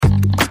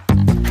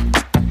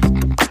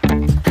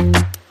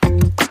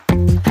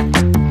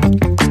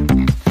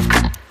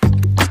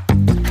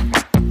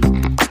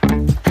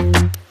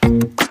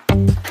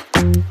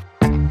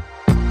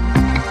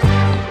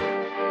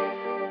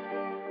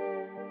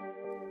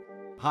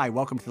Hi,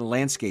 welcome to The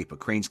Landscape, a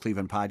Cranes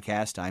Cleveland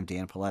podcast. I'm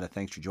Dan Paletta.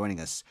 Thanks for joining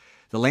us.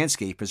 The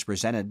Landscape is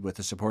presented with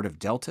the support of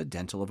Delta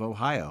Dental of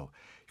Ohio.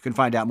 You can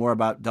find out more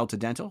about Delta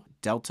Dental,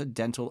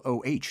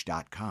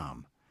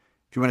 deltadentaloh.com.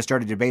 If you want to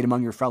start a debate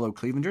among your fellow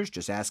Clevelanders,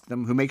 just ask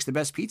them who makes the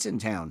best pizza in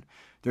town.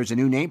 There's a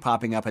new name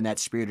popping up in that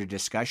spirited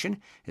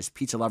discussion as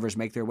pizza lovers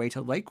make their way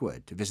to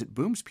Lakewood to visit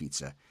Boom's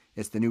Pizza.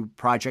 It's the new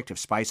project of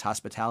Spice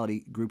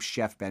Hospitality Group's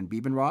chef Ben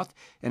Bebenroth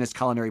and his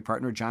culinary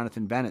partner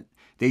Jonathan Bennett.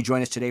 They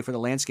join us today for The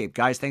Landscape.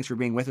 Guys, thanks for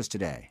being with us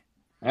today.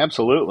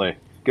 Absolutely.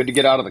 Good to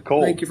get out of the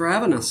cold. Thank you for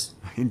having us.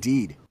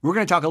 Indeed. We're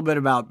going to talk a little bit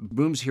about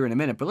Boom's here in a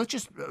minute, but let's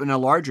just, in a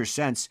larger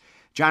sense,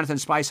 Jonathan,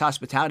 Spice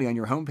Hospitality, on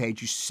your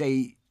homepage, you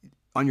say,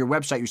 on your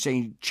website, you're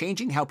saying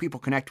changing how people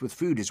connect with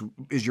food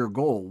is your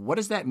goal. What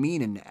does that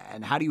mean,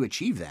 and how do you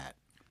achieve that?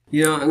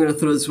 You know, I'm going to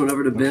throw this one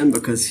over to Ben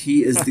because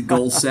he is the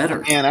goal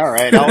setter. And all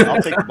right,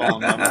 I'll take the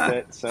ball and run with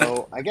it.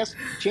 So I guess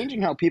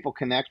changing how people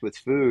connect with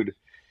food,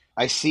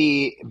 I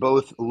see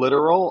both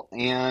literal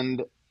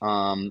and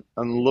a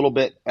little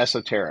bit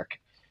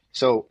esoteric.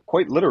 So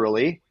quite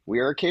literally, we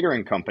are a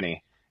catering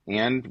company,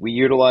 and we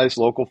utilize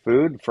local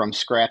food from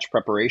scratch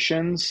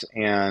preparations,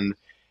 and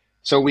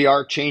so we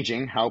are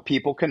changing how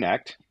people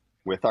connect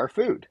with our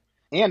food.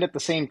 And at the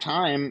same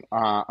time,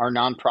 our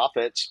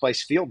nonprofit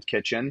Spice Field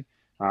Kitchen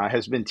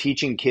has been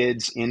teaching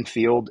kids in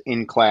field,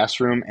 in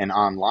classroom, and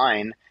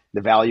online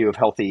the value of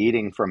healthy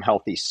eating from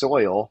healthy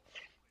soil.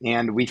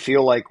 And we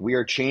feel like we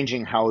are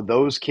changing how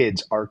those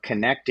kids are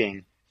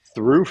connecting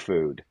through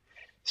food.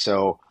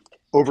 So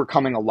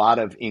overcoming a lot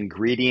of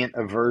ingredient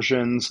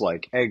aversions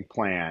like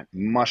eggplant,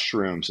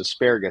 mushrooms,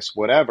 asparagus,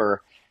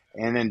 whatever,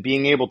 and then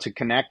being able to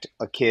connect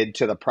a kid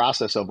to the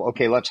process of,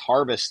 okay, let's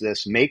harvest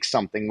this, make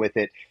something with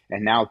it,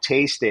 and now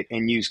taste it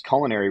and use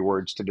culinary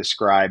words to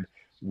describe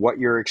what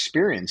you're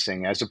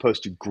experiencing, as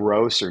opposed to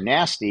gross or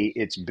nasty,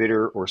 it's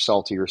bitter or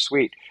salty or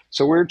sweet.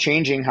 So we're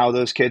changing how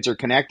those kids are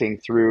connecting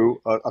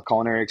through a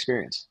culinary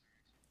experience.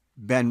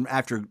 Ben,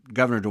 after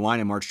Governor DeWine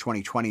in March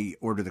 2020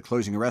 ordered the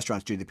closing of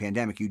restaurants due to the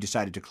pandemic, you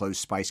decided to close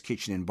Spice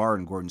Kitchen and Bar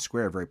in Gordon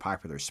Square, a very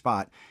popular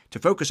spot, to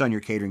focus on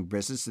your catering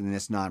business and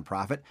this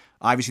nonprofit.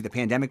 Obviously, the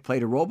pandemic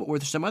played a role, but were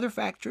there some other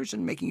factors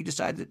in making you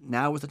decide that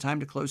now was the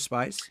time to close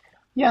Spice?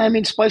 Yeah, I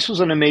mean, Spice was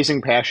an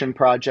amazing passion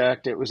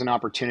project. It was an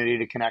opportunity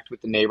to connect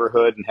with the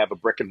neighborhood and have a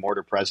brick and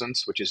mortar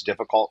presence, which is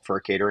difficult for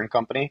a catering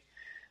company.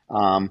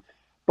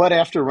 But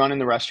after running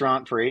the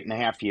restaurant for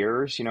 8.5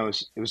 years,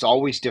 it was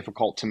always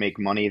difficult to make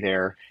money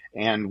there.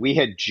 And we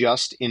had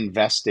just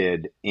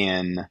invested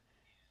in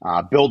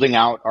building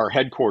out our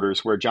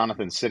headquarters where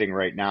Jonathan's sitting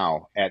right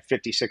now at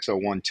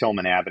 5601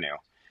 Tillman Avenue.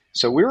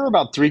 So we were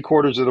about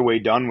 3/4 of the way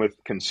done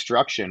with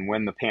construction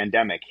when the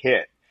pandemic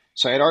hit.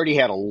 So I had already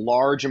had a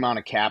large amount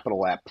of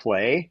capital at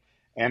play,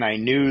 and I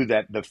knew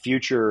that the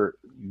future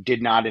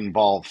did not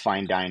involve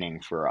fine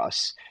dining for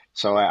us.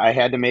 So I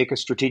had to make a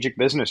strategic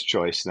business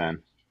choice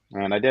then,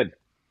 and I did.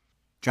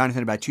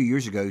 Jonathan, about 2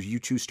 years ago, you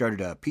two started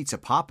a pizza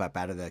pop-up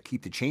out of the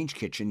Keep the Change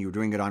kitchen. You were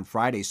doing it on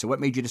Fridays. So what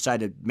made you decide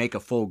to make a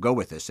full go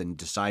with this and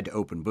decide to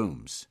open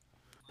Boom's?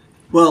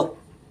 Well,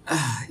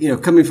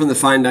 coming from the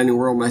fine dining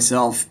world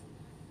myself,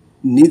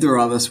 neither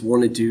of us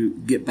wanted to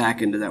get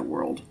back into that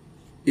world.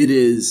 It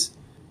is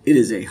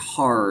a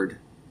hard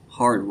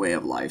way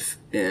of life.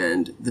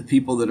 And the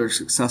people that are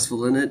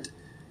successful in it,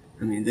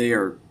 I mean,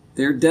 they're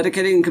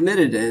dedicated and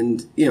committed.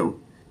 And,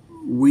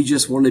 we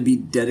just want to be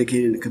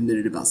dedicated and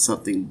committed about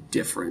something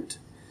different.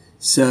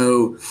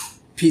 So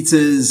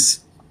pizza's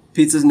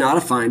not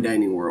a fine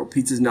dining world.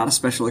 Pizza's not a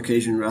special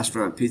occasion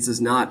restaurant.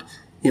 Pizza's not,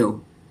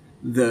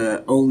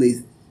 the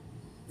only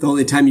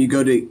time you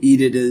go to eat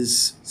it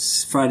is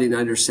Friday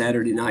night or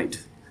Saturday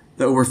night.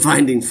 Though we're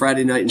finding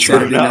Friday night and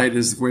Saturday night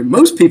is where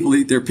most people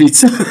eat their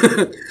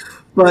pizza.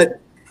 But,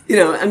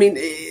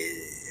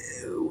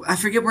 I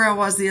forget where I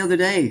was the other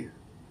day.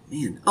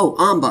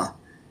 Amba.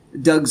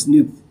 Doug's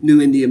new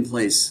Indian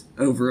place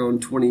over on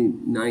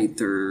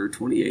 29th or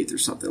 28th or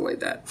something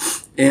like that.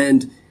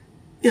 And,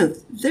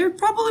 there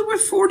probably were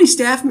 40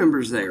 staff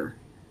members there.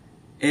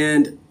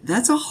 And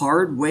that's a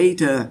hard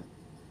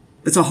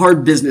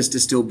business to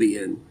still be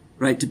in,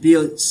 right? To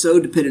be so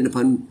dependent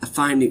upon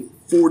finding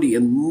 40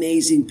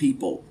 amazing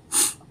people.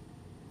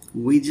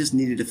 We just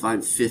needed to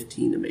find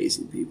 15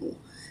 amazing people.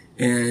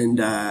 And,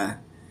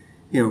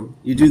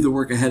 you do the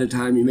work ahead of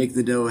time, you make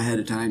the dough ahead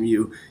of time,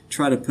 you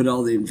try to put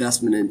all the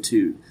investment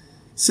into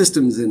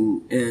systems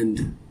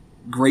and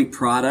great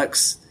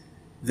products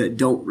that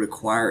don't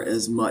require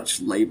as much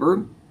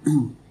labor.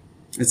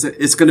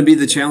 It's going to be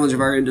the challenge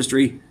of our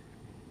industry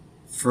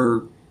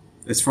for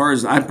as far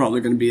as I'm probably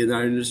going to be in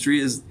our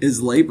industry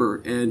is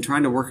labor, and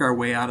trying to work our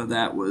way out of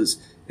that was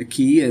a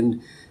key,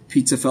 and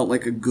pizza felt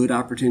like a good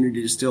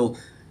opportunity to still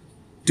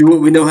do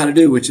what we know how to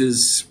do, which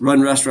is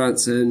run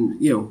restaurants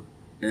and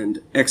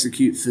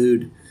execute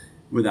food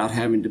without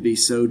having to be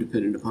so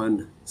dependent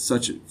upon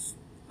such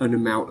an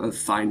amount of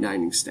fine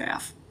dining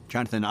staff.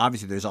 Jonathan,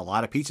 obviously there's a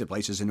lot of pizza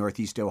places in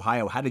Northeast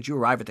Ohio. How did you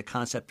arrive at the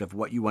concept of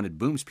what you wanted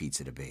Boom's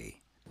Pizza to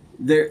be?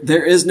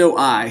 There is no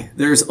I.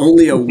 There's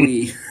only a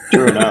we.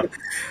 True enough.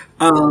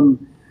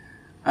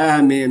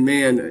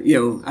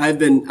 Man. I've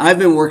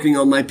been working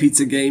on my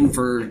pizza game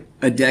for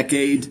a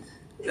decade.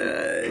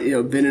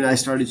 Ben and I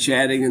started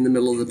chatting in the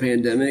middle of the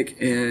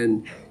pandemic,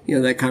 and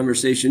that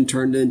conversation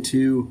turned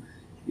into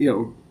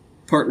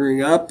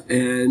partnering up,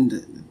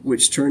 and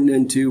which turned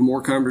into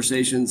more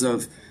conversations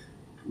of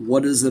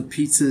what does a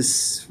pizza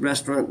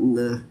restaurant in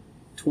the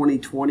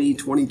 2020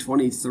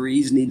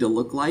 2023s need to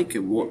look like,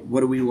 and what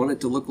do we want it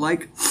to look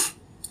like.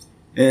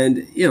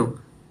 And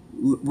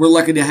we're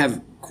lucky to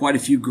have quite a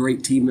few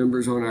great team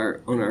members on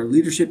our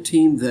leadership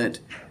team that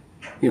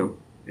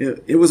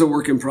it was a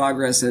work in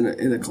progress and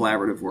a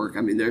collaborative work.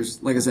 I mean,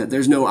 like I said,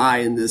 there's no I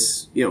in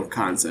this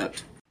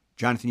concept.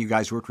 Jonathan, you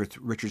guys worked with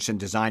Richardson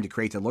Design to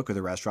create the look of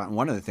the restaurant. And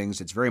one of the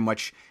things, it's very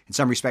much, in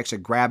some respects, a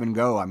grab and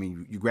go. I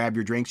mean, you grab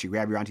your drinks, you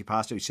grab your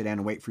antipasto, you sit down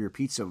and wait for your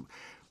pizza.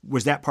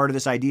 Was that part of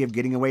this idea of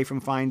getting away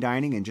from fine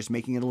dining and just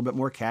making it a little bit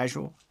more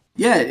casual?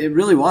 Yeah, it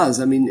really was.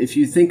 I mean, if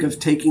you think of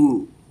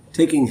taking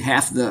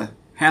half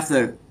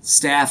the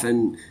staff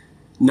and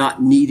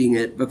not needing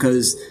it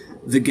because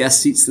the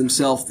guest seats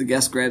themselves, the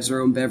guest grabs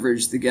their own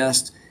beverage, the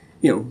guest,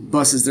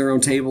 busses their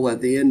own table at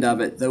the end of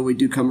it, though we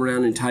do come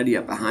around and tidy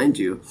up behind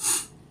you.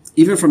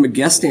 Even from a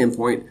guest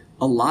standpoint,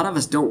 a lot of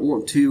us don't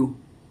want to,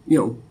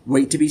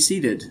 wait to be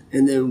seated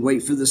and then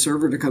wait for the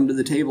server to come to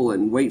the table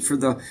and wait for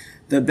the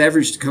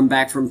beverage to come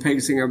back from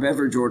placing our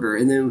beverage order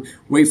and then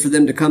wait for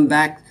them to come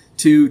back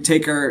to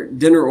take our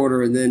dinner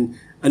order and then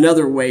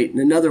another wait and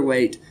another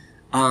wait.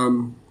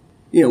 When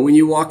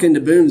you walk into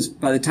Booms,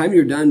 by the time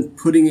you're done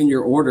putting in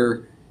your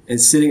order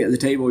and sitting at the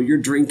table, you're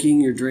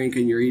drinking your drink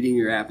and you're eating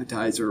your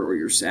appetizer or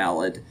your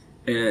salad.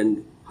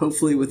 And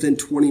hopefully within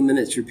 20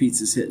 minutes, your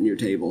pizza's hitting your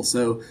table.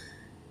 So,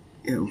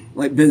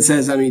 like Ben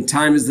says, I mean,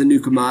 time is the new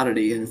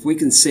commodity. And if we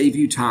can save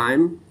you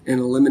time and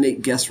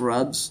eliminate guest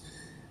rubs,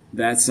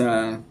 that's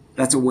a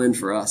win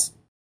for us.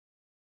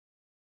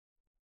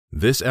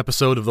 This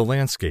episode of The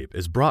Landscape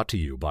is brought to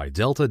you by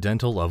Delta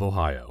Dental of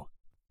Ohio.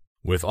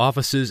 With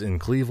offices in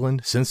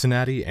Cleveland,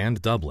 Cincinnati,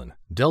 and Dublin,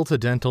 Delta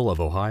Dental of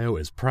Ohio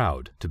is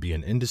proud to be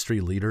an industry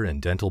leader in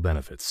dental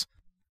benefits.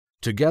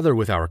 Together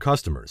with our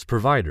customers,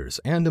 providers,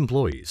 and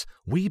employees,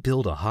 we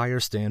build a higher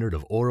standard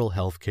of oral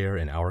health care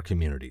in our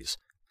communities.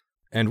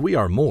 And we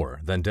are more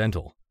than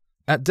dental.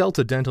 At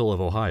Delta Dental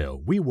of Ohio,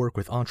 we work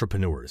with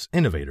entrepreneurs,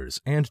 innovators,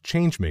 and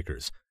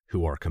changemakers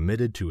who are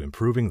committed to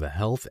improving the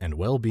health and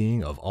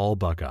well-being of all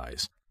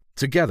Buckeyes.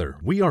 Together,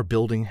 we are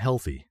building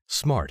healthy,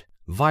 smart,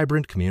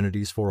 vibrant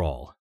communities for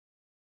all.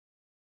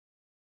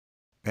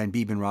 Ben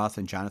Bebenroth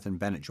and Jonathan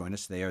Bennett join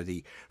us. They are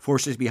the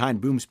forces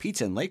behind Boom's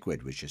Pizza in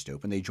Lakewood, which just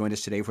opened. They joined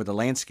us today for The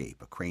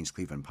Landscape, a Crane's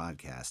Cleveland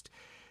podcast.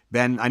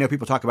 Ben, I know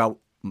people talk about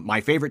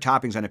my favorite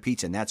toppings on a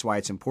pizza, and that's why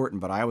it's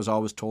important, but I was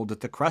always told that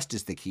the crust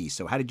is the key.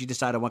 So how did you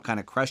decide on what kind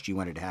of crust you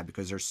wanted to have?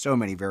 Because there's so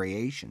many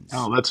variations.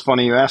 Oh, that's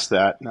funny you asked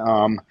that.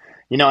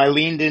 I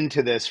leaned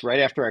into this right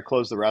after I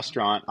closed the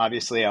restaurant.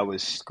 Obviously, I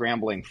was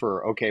scrambling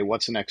for, okay,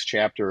 what's the next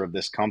chapter of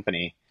this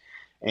company?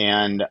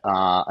 And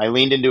I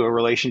leaned into a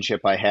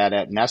relationship I had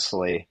at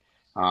Nestle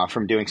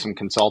from doing some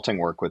consulting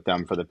work with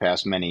them for the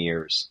past many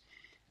years.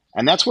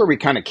 And that's where we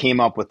kind of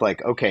came up with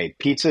okay,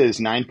 pizza is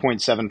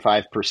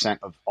 9.75%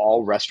 of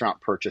all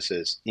restaurant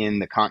purchases in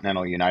the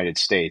continental United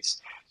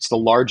States. It's the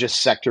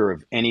largest sector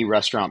of any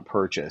restaurant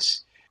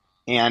purchase.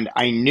 And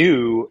I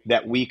knew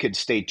that we could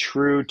stay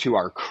true to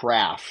our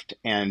craft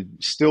and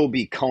still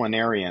be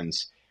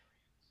culinarians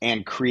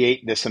and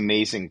create this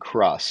amazing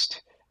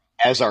crust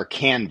as our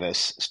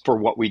canvas for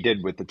what we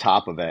did with the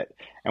top of it.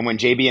 And when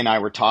JB and I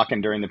were talking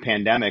during the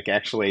pandemic,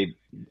 actually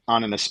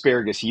on an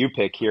asparagus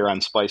U-pick here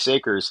on Spice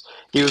Acres,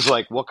 he was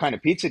like, what kind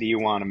of pizza do you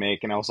want to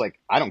make? And I was like,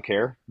 I don't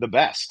care, the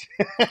best.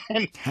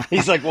 And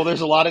he's like, well, there's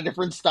a lot of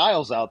different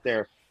styles out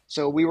there.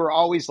 So we were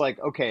always like,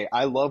 okay,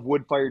 I love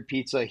wood-fired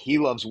pizza. He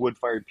loves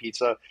wood-fired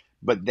pizza.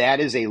 But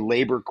that is a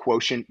labor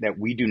quotient that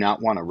we do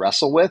not want to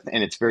wrestle with.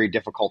 And it's very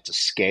difficult to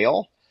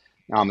scale.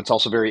 It's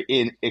also very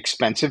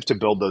inexpensive to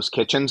build those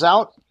kitchens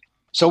out.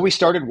 So we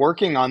started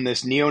working on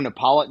this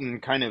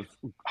Neo-Neapolitan kind of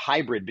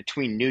hybrid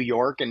between New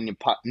York and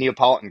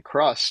Neapolitan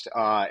crust.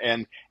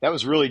 And that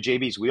was really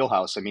JB's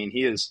wheelhouse. I mean,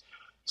 he is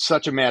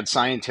such a mad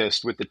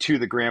scientist with the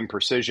to-the-gram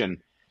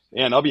precision.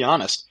 And I'll be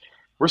honest,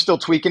 we're still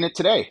tweaking it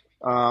today.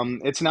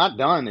 It's not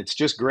done. It's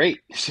just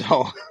great.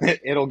 So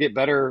it'll get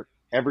better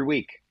every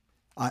week.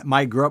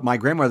 My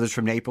grandmother's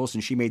from Naples,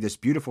 and she made this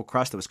beautiful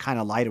crust that was kind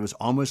of light. It was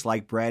almost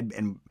like bread,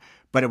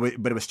 but it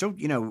was still,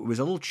 it was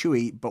a little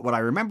chewy. But what I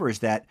remember is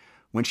that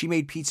when she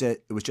made pizza,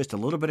 it was just a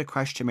little bit of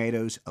crushed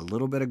tomatoes, a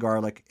little bit of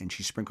garlic, and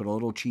she sprinkled a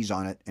little cheese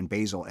on it and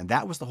basil, and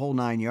that was the whole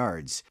 9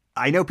 yards.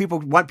 I know people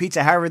want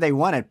pizza however they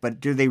want it, but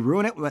do they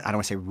ruin it? I don't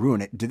want to say ruin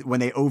it. When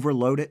they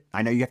overload it,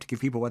 I know you have to give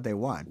people what they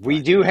want.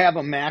 We do have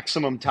a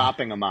maximum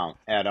topping amount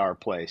at our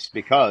place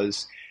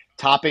because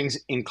toppings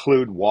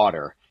include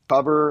water.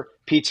 Cover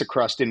pizza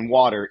crust in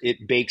water,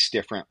 it bakes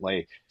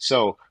differently.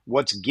 So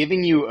what's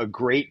giving you a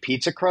great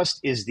pizza crust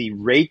is the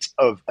rate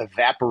of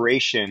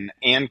evaporation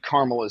and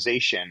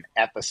caramelization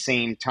at the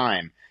same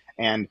time.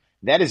 And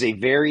that is a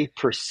very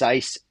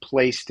precise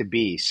place to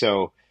be.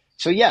 So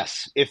So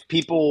yes, if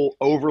people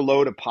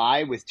overload a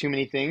pie with too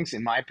many things,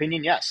 in my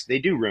opinion, yes, they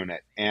do ruin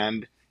it.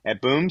 And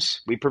at Booms,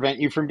 we prevent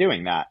you from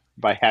doing that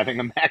by having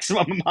a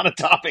maximum amount of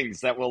toppings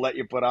that we'll let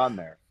you put on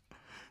there.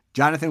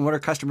 Jonathan, what are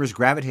customers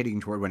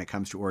gravitating toward when it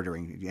comes to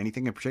ordering?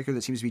 Anything in particular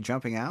that seems to be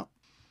jumping out?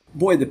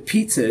 Boy, the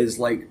pizza is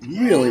like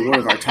really one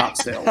of our top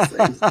sales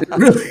things. I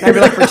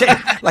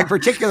mean, like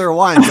particular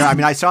ones. I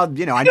mean, I saw,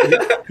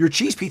 your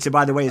cheese pizza,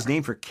 by the way, is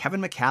named for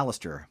Kevin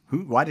McAllister.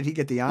 Why did he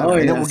get the honor? Oh,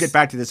 And then yes. we'll get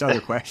back to this other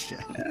question.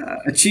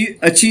 A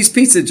cheese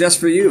pizza just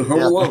for you,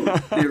 Home Alone,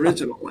 the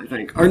original, I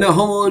think. Or no,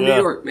 Home Alone, New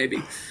York,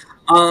 maybe.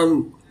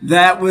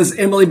 That was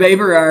Emily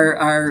Baber,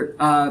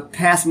 our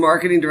past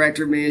marketing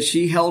director, man.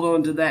 She held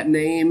on to that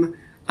name.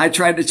 I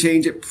tried to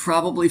change it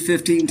probably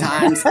 15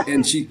 times,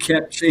 and she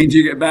kept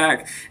changing it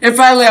back. And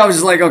finally, I was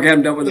just like, okay,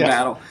 I'm done with the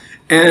battle.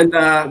 And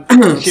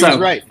She was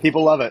right.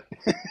 People love it.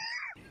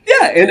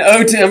 yeah, and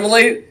ode to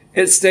Emily,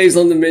 it stays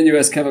on the menu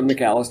as Kevin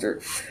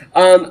McAllister.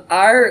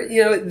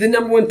 The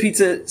number one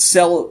pizza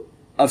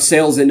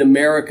sales in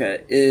America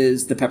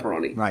is the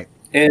pepperoni. Right.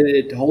 And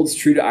it holds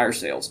true to our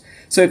sales.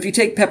 So if you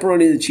take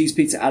pepperoni and the cheese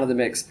pizza out of the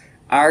mix,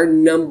 our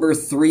number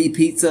 3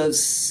 pizza of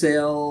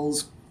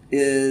sales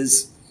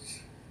is,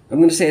 I'm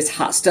going to say it's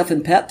hot stuff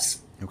and peps.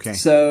 Okay.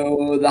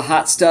 So the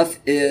hot stuff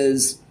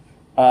is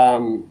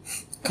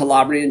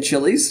Calabrian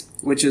chilies,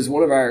 which is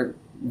one of our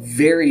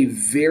very,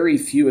 very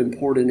few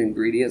important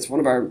ingredients. One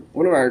of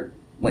our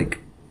like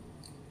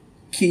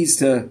keys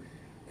to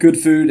good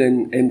food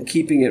and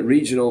keeping it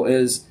regional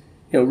is,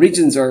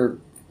 regions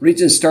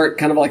start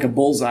kind of like a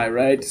bullseye,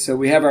 right? So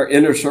we have our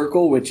inner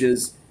circle, which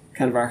is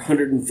kind of our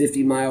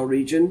 150-mile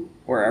region,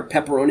 where our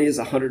pepperoni is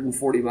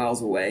 140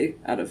 miles away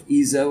out of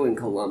Ezo and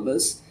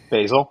Columbus.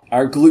 Basil.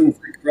 Our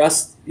gluten-free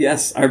crust,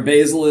 yes. Our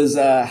basil is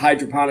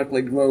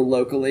hydroponically grown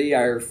locally.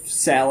 Our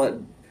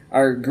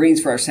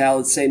greens for our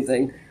salad, same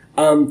thing.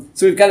 So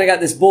we've kind of got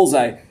this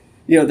bullseye.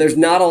 There's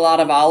not a lot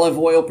of olive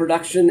oil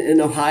production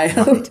in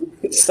Ohio,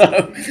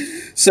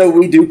 so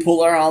we do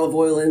pull our olive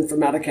oil in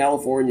from out of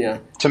California.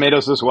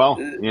 Tomatoes as well.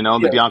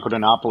 The Bianco di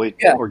Napoli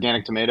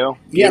organic tomato.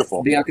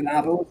 Beautiful. Yes, Bianco di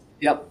Napoli.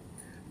 Yep.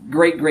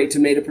 Great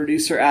tomato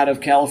producer out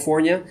of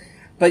California.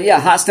 But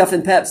yeah, hot stuff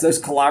and peps. Those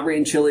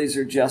Calabrian chilies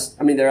are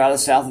they're out of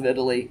south of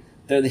Italy.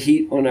 They're the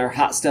heat on our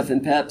hot stuff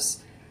and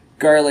peps.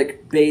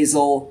 Garlic,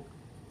 basil,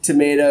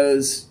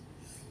 tomatoes.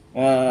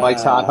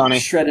 Mike's Hot Honey.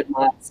 Shredded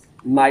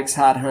Mike's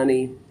Hot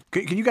Honey.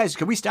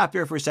 Can we stop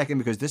there for a second?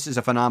 Because this is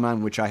a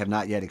phenomenon which I have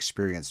not yet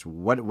experienced.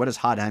 What does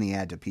hot honey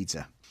add to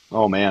pizza?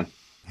 Oh, man.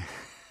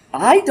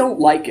 I don't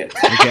like it.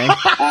 Okay.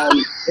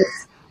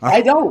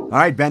 I don't. All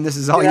right, Ben, this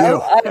is all you.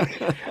 All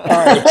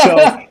right,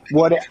 so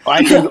what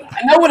I think,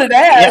 I know what it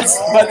adds,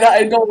 but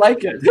I don't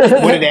like it.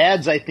 what it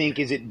adds, I think,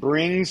 is it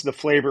brings the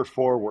flavor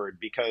forward,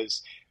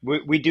 because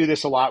we do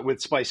this a lot with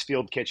Spice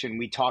Field Kitchen.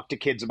 We talk to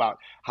kids about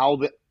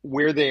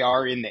where they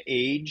are in the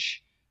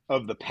age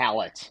of the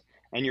palate.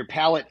 And your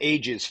palate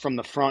ages from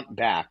the front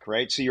back,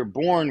 right? So you're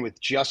born with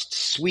just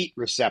sweet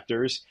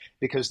receptors,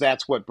 because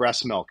that's what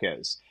breast milk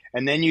is.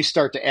 And then you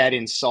start to add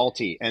in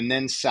salty and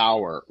then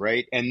sour,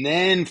 right? And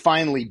then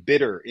finally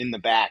bitter in the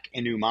back,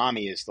 and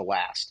umami is the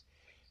last.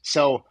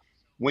 So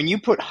when you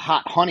put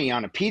hot honey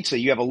on a pizza,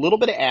 you have a little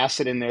bit of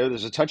acid in there.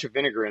 There's a touch of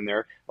vinegar in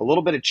there, a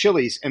little bit of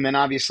chilies, and then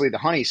obviously the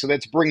honey. So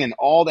that's bringing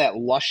all that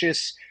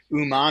luscious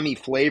umami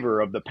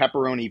flavor of the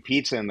pepperoni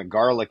pizza and the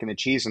garlic and the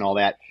cheese and all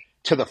that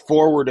to the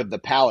forward of the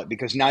palate,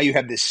 because now you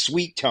have this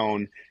sweet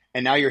tone,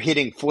 and now you're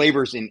hitting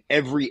flavors in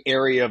every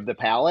area of the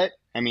palate.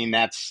 I mean,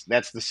 that's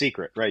the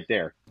secret right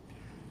there.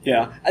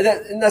 Yeah,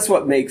 and that's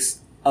what makes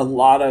a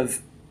lot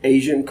of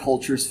Asian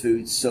culture's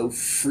food so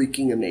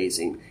freaking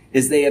amazing,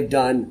 is they have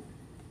done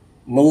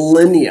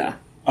millennia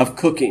of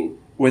cooking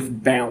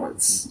with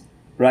balance,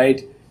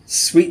 right?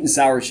 Sweet and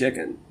sour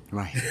chicken.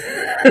 Right.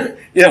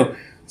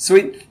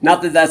 Sweet,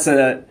 not that that's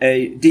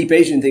a deep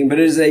Asian thing, but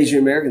it is an Asian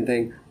American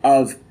thing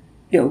of,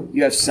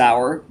 you have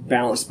sour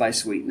balanced by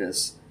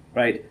sweetness,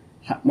 right?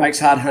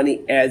 Mike's Hot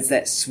Honey adds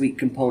that sweet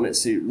component.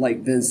 So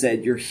like Ben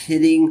said, you're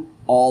hitting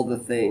all the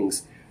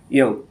things.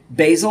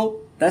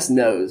 Basil, that's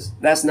nose.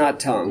 That's not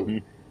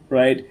tongue,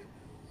 right?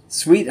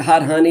 Sweet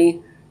hot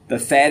honey, the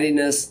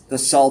fattiness, the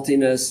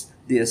saltiness,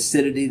 the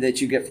acidity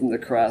that you get from the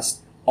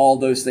crust, all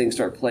those things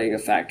start playing a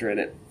factor in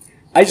it.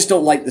 I just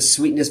don't like the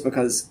sweetness,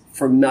 because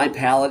for my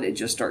palate, it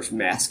just starts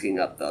masking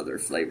up the other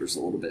flavors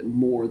a little bit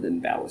more than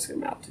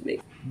balancing them out to me.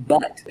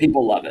 But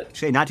people love it.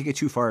 Say, not to get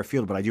too far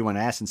afield, but I do want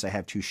to ask, since I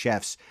have two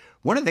chefs,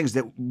 one of the things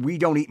that we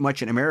don't eat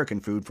much in American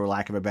food, for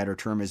lack of a better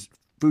term, is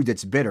food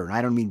that's bitter. And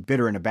I don't mean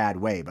bitter in a bad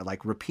way, but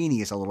like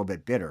rapini is a little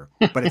bit bitter,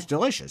 but it's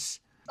delicious.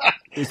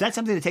 Is that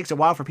something that takes a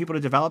while for people to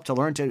develop, to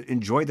learn to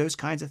enjoy those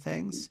kinds of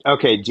things?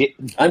 Okay.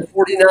 I'm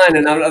 49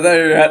 and I'm not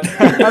there yet.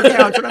 Okay,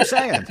 that's what I'm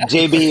saying.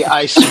 JB,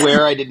 I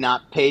swear I did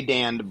not pay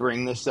Dan to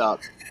bring this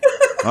up.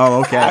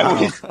 Oh,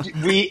 okay.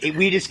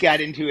 We just got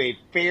into a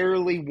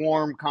fairly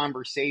warm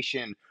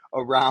conversation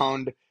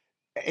around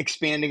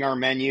expanding our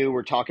menu.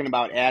 We're talking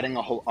about adding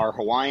our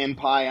Hawaiian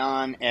pie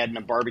on, adding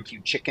a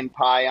barbecue chicken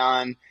pie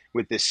on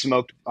with this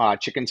smoked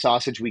chicken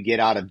sausage we get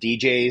out of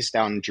DJ's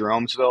down in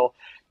Jeromesville.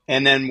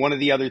 And then one of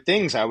the other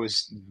things I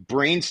was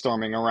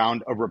brainstorming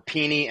around a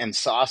rapini and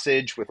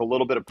sausage with a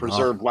little bit of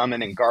preserved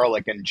lemon and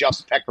garlic and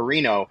just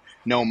pecorino,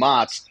 no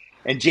mozz.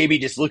 And JB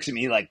just looks at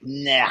me like,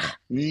 nah,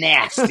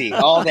 nasty,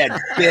 all that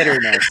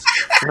bitterness.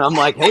 And I'm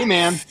like, hey,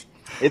 man,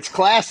 it's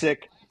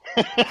classic.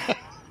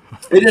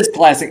 It is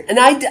classic. And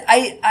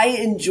I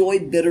enjoy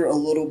bitter a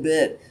little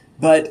bit,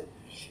 but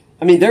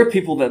I mean, there are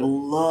people that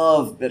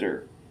love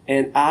bitter.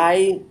 And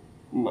my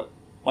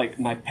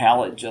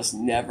palate just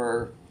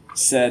never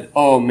said,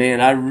 oh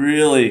man, I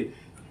really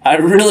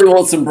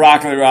want some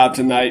broccoli rabe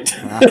tonight.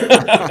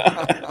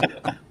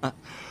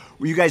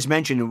 Well, you guys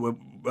mentioned,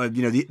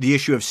 the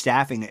issue of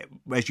staffing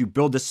as you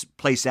build this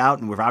place out,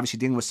 and we're obviously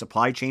dealing with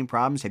supply chain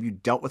problems. Have you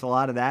dealt with a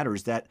lot of that, or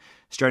is that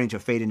starting to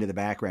fade into the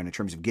background in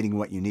terms of getting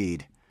what you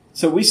need?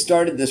 So we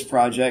started this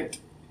project,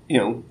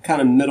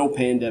 kind of middle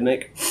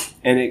pandemic,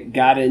 and it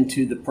got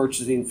into the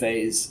purchasing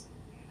phase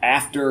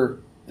after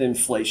the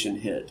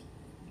inflation hit.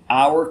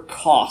 Our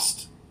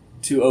cost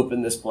to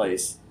open this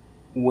place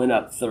went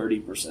up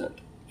 30%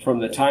 from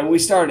the time we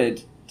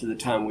started to the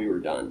time we were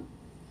done.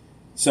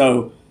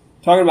 So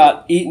talking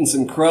about eating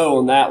some crow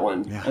on that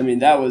one. Yeah. I mean,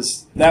 that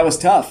was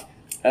tough.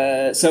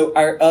 So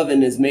our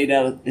oven is made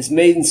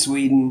in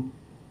Sweden.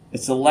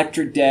 It's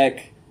electric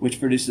deck, which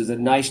produces a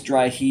nice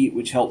dry heat,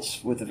 which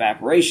helps with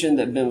evaporation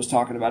that Ben was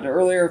talking about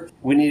earlier.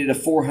 We needed a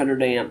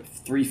 400 amp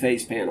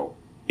 3-phase panel.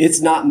 It's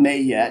not May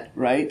yet,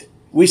 right?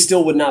 We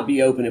still would not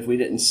be open if we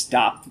didn't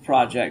stop the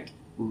project,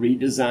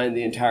 redesign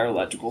the entire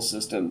electrical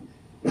system,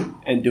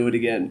 and do it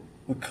again,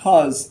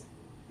 because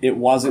it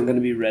wasn't going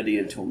to be ready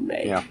until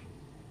May. Yeah.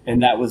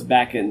 And that was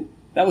back in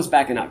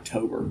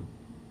October.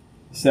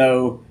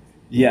 So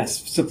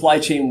yes, supply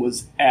chain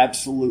was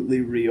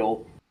absolutely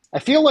real. I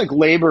feel like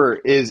labor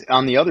is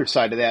on the other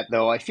side of that,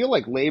 though. I feel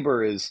like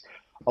labor is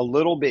a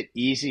little bit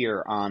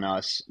easier on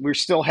us. We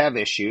still have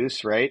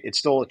issues, right? It's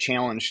still a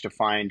challenge to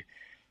find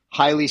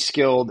highly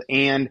skilled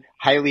and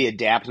highly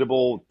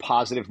adaptable,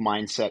 positive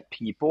mindset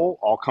people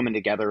all coming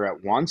together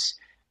at once.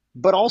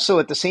 But also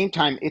at the same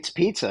time, it's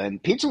pizza.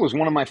 And pizza was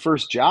one of my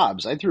first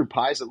jobs. I threw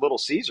pies at Little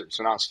Caesars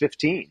when I was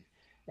 15.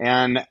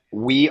 And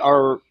we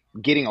are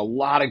getting a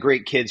lot of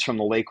great kids from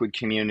the Lakewood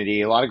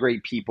community, a lot of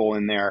great people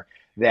in there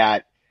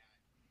that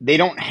they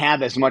don't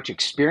have as much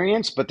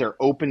experience, but they're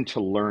open to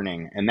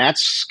learning. And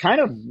that's kind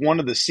of one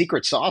of the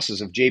secret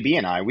sauces of JB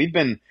and I. We've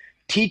been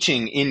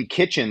teaching in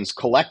kitchens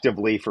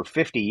collectively for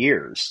 50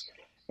 years.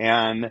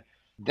 And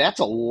that's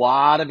a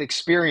lot of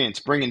experience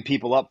bringing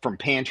people up from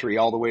pantry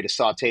all the way to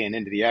sauteing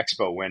into the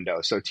expo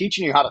window. So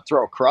teaching you how to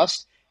throw a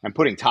crust and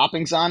putting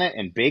toppings on it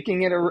and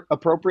baking it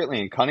appropriately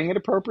and cutting it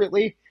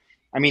appropriately.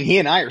 I mean, he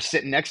and I are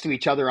sitting next to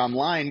each other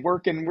online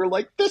working. We're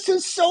like, this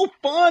is so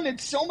fun.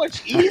 It's so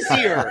much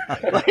easier.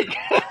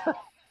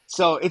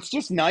 So it's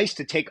just nice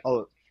to take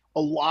a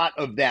lot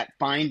of that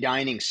fine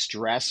dining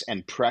stress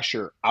and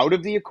pressure out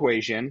of the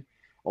equation.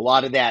 A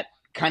lot of that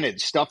kind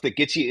of stuff that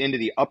gets you into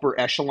the upper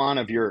echelon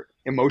of your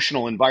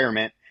emotional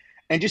environment,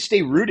 and just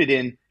stay rooted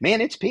in,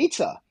 man, it's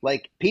pizza.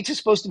 Like, pizza's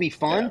supposed to be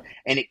fun,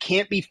 and it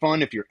can't be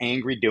fun if you're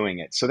angry doing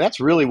it. So that's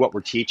really what we're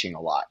teaching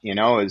a lot,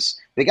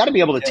 is they got to be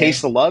able to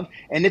taste the love,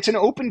 and it's an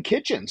open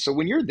kitchen. So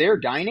when you're there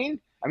dining,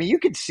 I mean, you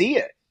could see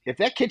it. If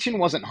that kitchen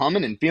wasn't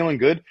humming and feeling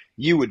good,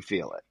 you would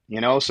feel it,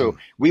 So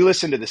we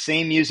listen to the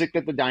same music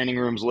that the dining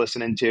room's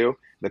listening to.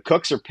 The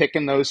cooks are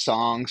picking those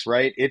songs,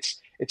 right? It's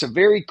a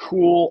very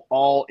cool,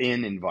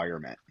 all-in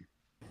environment.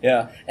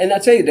 Yeah. And I'll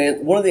tell you,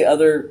 Dan, one of the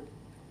other,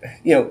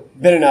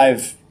 Ben and I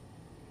have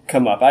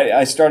come up.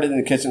 I started in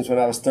the kitchens when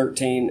I was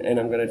 13, and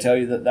I'm going to tell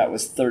you that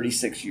was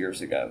 36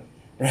 years ago,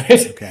 right?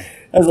 Okay.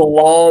 That was a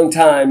long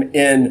time.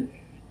 And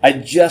I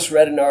just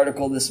read an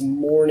article this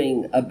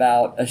morning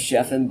about a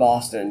chef in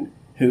Boston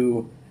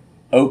who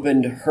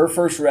opened her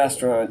first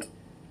restaurant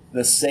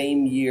the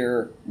same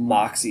year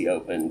Moxie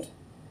opened.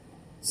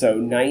 So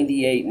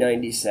 98,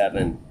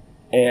 97.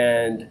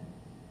 And,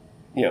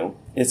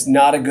 it's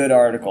not a good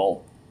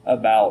article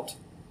about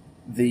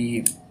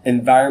the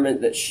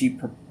environment that she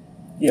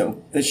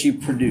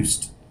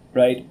produced,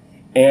 right?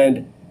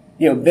 And,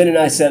 Ben and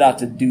I set out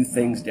to do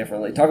things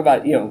differently. Talk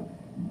about,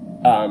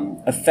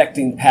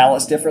 affecting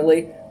palates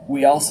differently.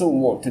 We also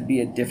want to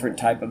be a different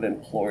type of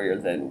employer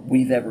than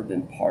we've ever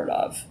been part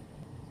of.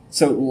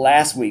 So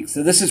last week,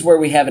 so this is where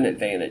we have an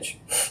advantage.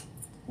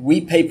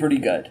 We pay pretty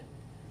good,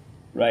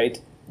 right?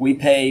 We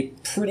pay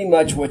pretty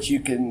much what you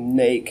can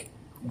make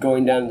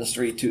going down the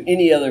street to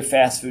any other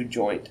fast food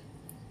joint,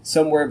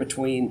 somewhere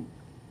between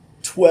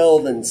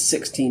 $12 and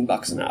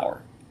 $16 an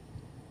hour.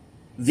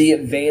 The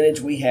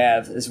advantage we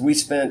have is we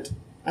spent,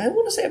 I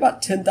want to say,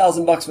 about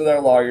 $10,000 with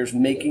our lawyers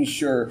making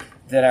sure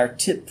that our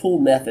tip pool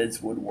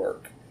methods would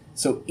work.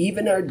 So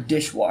even our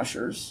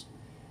dishwashers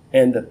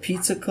and the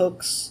pizza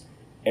cooks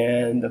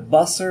and the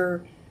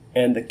busser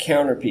and the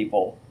counter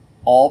people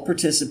all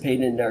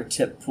participated in our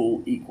tip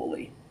pool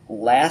equally.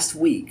 Last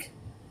week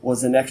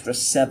was an extra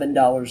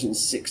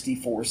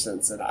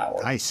 $7.64 an hour.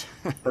 Nice.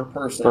 per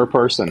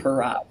person.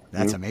 Per hour.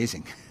 That's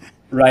amazing.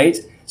 Right?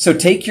 So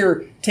take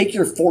your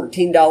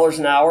 $14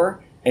 an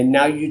hour and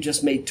now you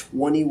just made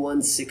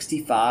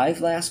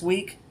 $21.65 last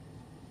week.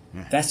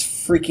 That's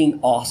freaking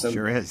awesome.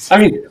 Sure is. I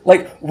mean,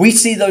 like, we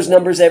see those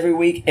numbers every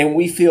week, and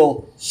we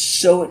feel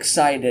so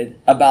excited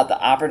about the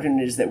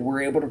opportunities that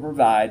we're able to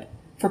provide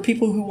for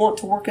people who want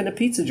to work in a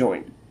pizza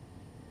joint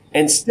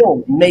and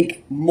still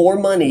make more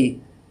money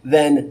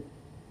than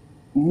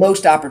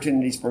most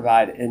opportunities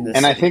provide in this.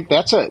 And city. I think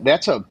that's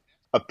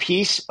a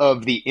piece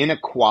of the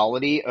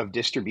inequality of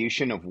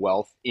distribution of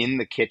wealth in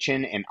the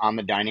kitchen and on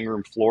the dining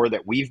room floor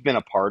that we've been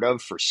a part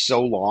of for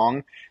so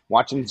long,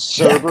 watching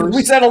servers.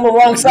 We sat on the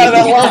wrong side of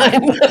that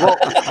line. Well,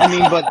 I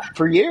mean, but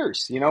for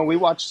years, we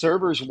watched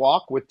servers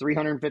walk with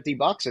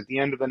 $350 at the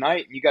end of the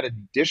night, and you got a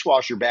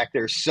dishwasher back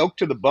there soaked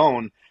to the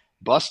bone,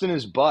 busting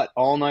his butt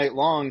all night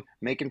long,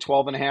 making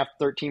 $12.50,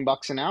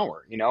 $13 an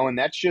hour, and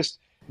that's just,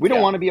 we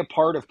don't want to be a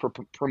part of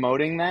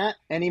promoting that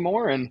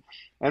anymore. And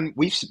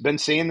we've been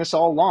saying this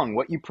all along,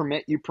 what you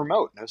permit, you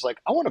promote. And I was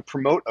like, I want to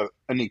promote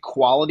an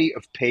equality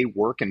of pay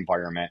work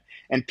environment.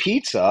 And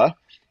pizza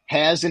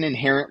has an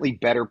inherently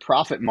better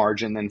profit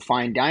margin than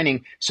fine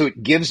dining. So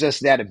it gives us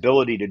that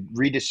ability to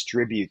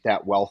redistribute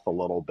that wealth a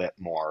little bit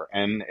more.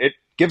 And it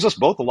gives us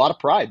both a lot of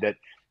pride that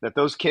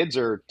those kids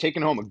are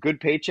taking home a good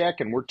paycheck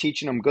and we're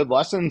teaching them good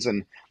lessons.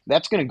 And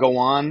that's going to go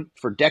on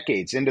for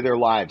decades into their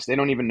lives. They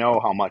don't even know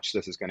how much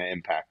this is going to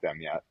impact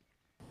them yet.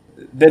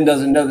 Ben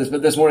doesn't know this,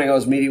 but this morning I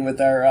was meeting with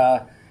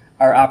our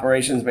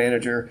operations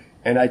manager,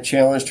 and I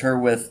challenged her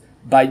with,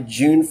 by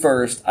June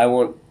 1st, I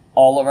want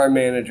all of our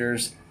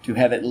managers to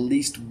have at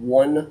least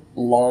one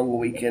long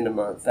weekend a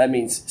month. That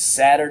means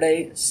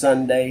Saturday,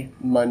 Sunday,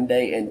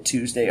 Monday, and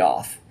Tuesday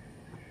off.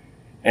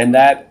 And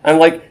that, I'm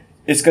like,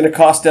 it's going to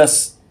cost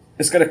us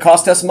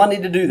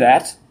money to do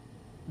that,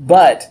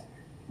 but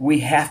we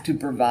have to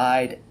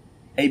provide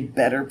a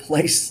better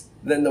place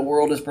than the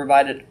world has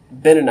provided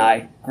Ben and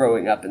I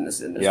growing up in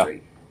this industry.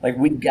 Yeah. Like,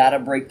 we've got to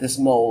break this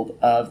mold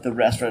of the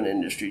restaurant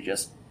industry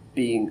just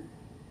being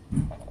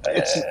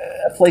a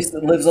place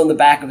that lives on the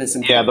back of its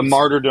employees. Yeah, the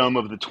martyrdom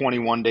of the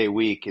 21-day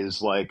week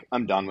is like,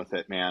 I'm done with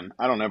it, man.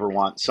 I don't ever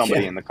want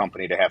somebody in the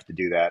company to have to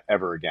do that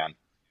ever again.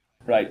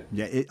 Right.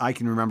 Yeah, I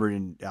can remember,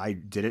 I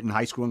did it in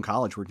high school and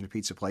college, working at a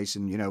pizza place,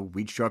 and,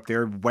 we'd show up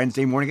there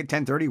Wednesday morning at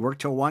 10:30, work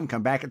till 1,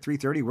 come back at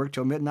 3:30, work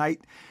till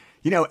midnight.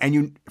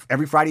 And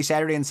every Friday,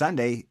 Saturday, and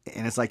Sunday,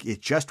 and it's like,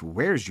 it just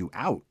wears you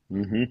out,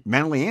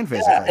 mentally and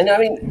physically. Yeah, and I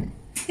mean,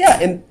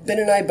 and Ben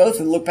and I both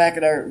look back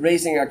at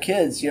raising our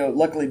kids.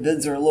 Luckily,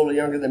 Ben's are a little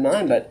younger than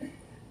mine, but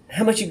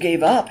how much you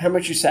gave up, how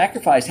much you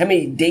sacrificed, how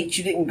many dates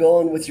you didn't go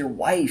on with your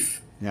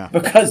wife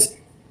because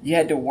you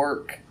had to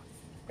work.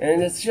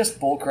 And it's just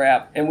bull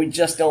crap, and we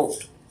just don't.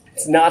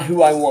 It's not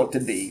who I want to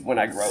be when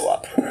I grow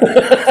up.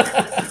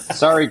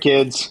 Sorry,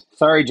 kids.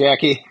 Sorry,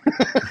 Jackie.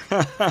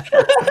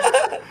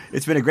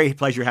 It's been a great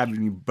pleasure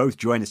having you both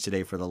join us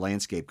today for The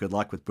Landscape. Good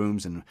luck with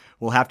Booms, and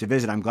we'll have to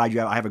visit. I'm glad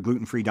I have a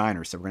gluten-free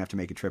diner, so we're going to have to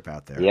make a trip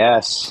out there.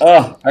 Yes.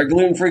 Oh, our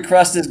gluten-free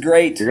crust is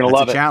great. You're going to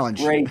love it. Challenge.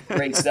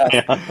 Great stuff.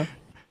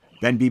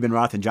 Ben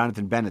Bebenroth and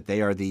Jonathan Bennett,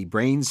 they are the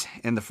brains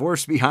and the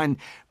force behind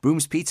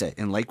Boom's Pizza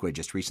in Lakewood,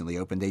 just recently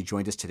opened. They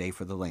joined us today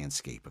for The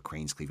Landscape, a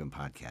Cranes Cleveland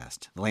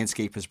podcast. The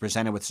Landscape is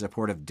presented with the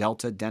support of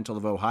Delta Dental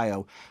of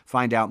Ohio.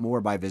 Find out more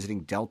by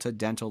visiting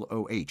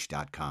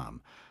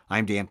deltadentaloh.com.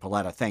 I'm Dan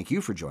Paletta. Thank you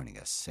for joining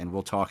us, and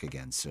we'll talk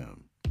again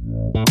soon.